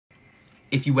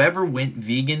if you ever went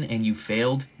vegan and you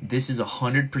failed, this is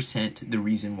 100% the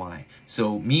reason why.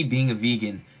 So me being a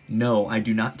vegan, no, I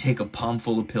do not take a palm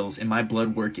full of pills, and my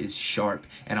blood work is sharp.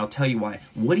 And I'll tell you why.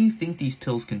 What do you think these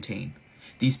pills contain?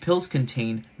 These pills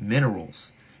contain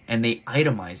minerals, and they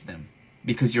itemize them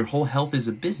because your whole health is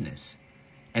a business,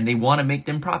 and they want to make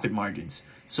them profit margins.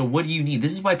 So what do you need?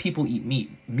 This is why people eat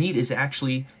meat. Meat is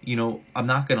actually, you know, I'm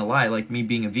not going to lie, like me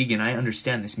being a vegan, I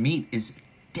understand this. Meat is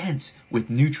dense with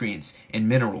nutrients and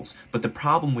minerals. But the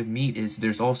problem with meat is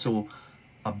there's also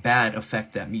a bad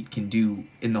effect that meat can do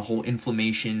in the whole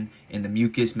inflammation in the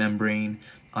mucous membrane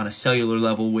on a cellular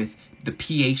level with the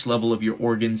pH level of your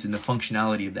organs and the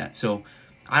functionality of that. So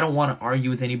I don't want to argue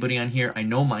with anybody on here. I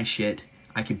know my shit.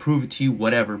 I can prove it to you,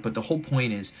 whatever. But the whole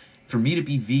point is, for me to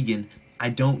be vegan, I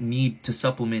don't need to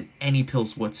supplement any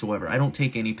pills whatsoever. I don't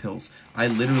take any pills. I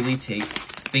literally take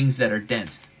things that are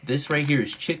dense. This right here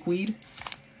is chickweed.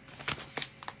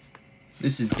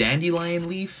 This is dandelion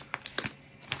leaf.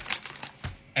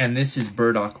 And this is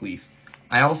burdock leaf.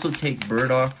 I also take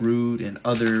burdock root and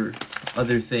other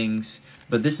things,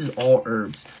 but this is all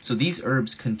herbs. So these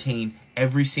herbs contain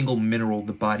every single mineral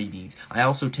the body needs. I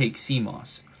also take sea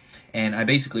moss. And I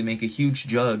basically make a huge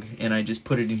jug and I just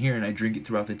put it in here and I drink it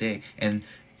throughout the day. And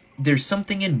there's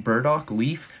something in burdock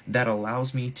leaf that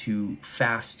allows me to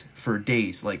fast for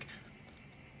days. Like,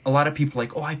 a lot of people are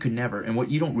like, oh, I could never. And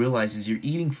what you don't realize is you're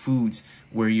eating foods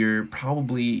where you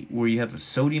have a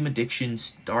sodium addiction,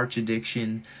 starch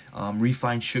addiction,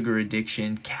 refined sugar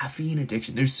addiction, caffeine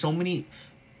addiction. There's so many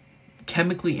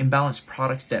chemically imbalanced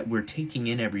products that we're taking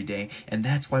in every day, and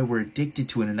that's why we're addicted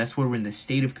to it, and that's why we're in this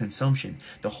state of consumption.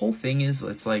 The whole thing is,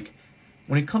 it's like,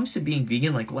 when it comes to being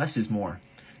vegan, like, less is more.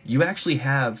 You actually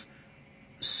have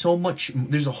so much,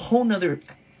 there's a whole nother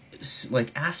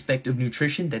like aspect of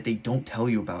nutrition that they don't tell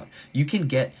you about. You can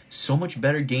get so much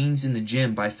better gains in the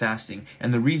gym by fasting,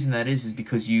 and the reason that is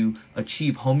because you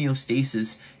achieve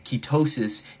homeostasis,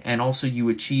 ketosis, and also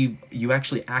you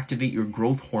actually activate your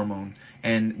growth hormone.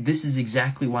 And this is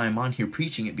exactly why I'm on here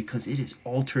preaching it, because it has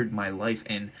altered my life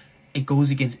and it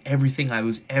goes against everything I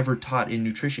was ever taught in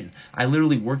nutrition. I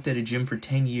literally worked at a gym for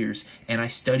 10 years and I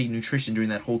studied nutrition during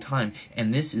that whole time,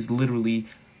 and this is literally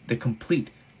the complete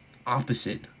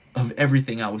opposite of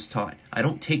everything I was taught. I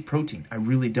don't take protein. I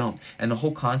really don't. And the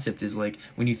whole concept is, like,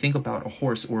 when you think about a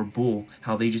horse or a bull,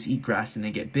 how they just eat grass and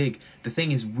they get big. The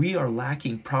thing is, we are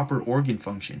lacking proper organ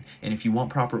function. And if you want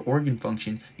proper organ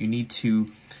function, you need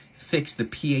to fix the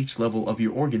pH level of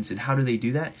your organs. And how do they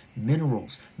do that?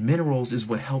 Minerals. Minerals is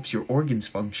what helps your organs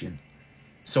function.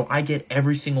 So I get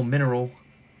every single mineral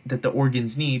that the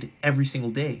organs need every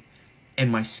single day.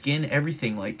 And my skin,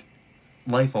 everything, like,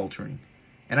 life-altering.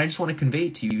 And I just want to convey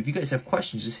it to you. If you guys have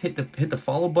questions, just hit the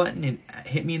follow button and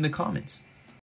hit me in the comments.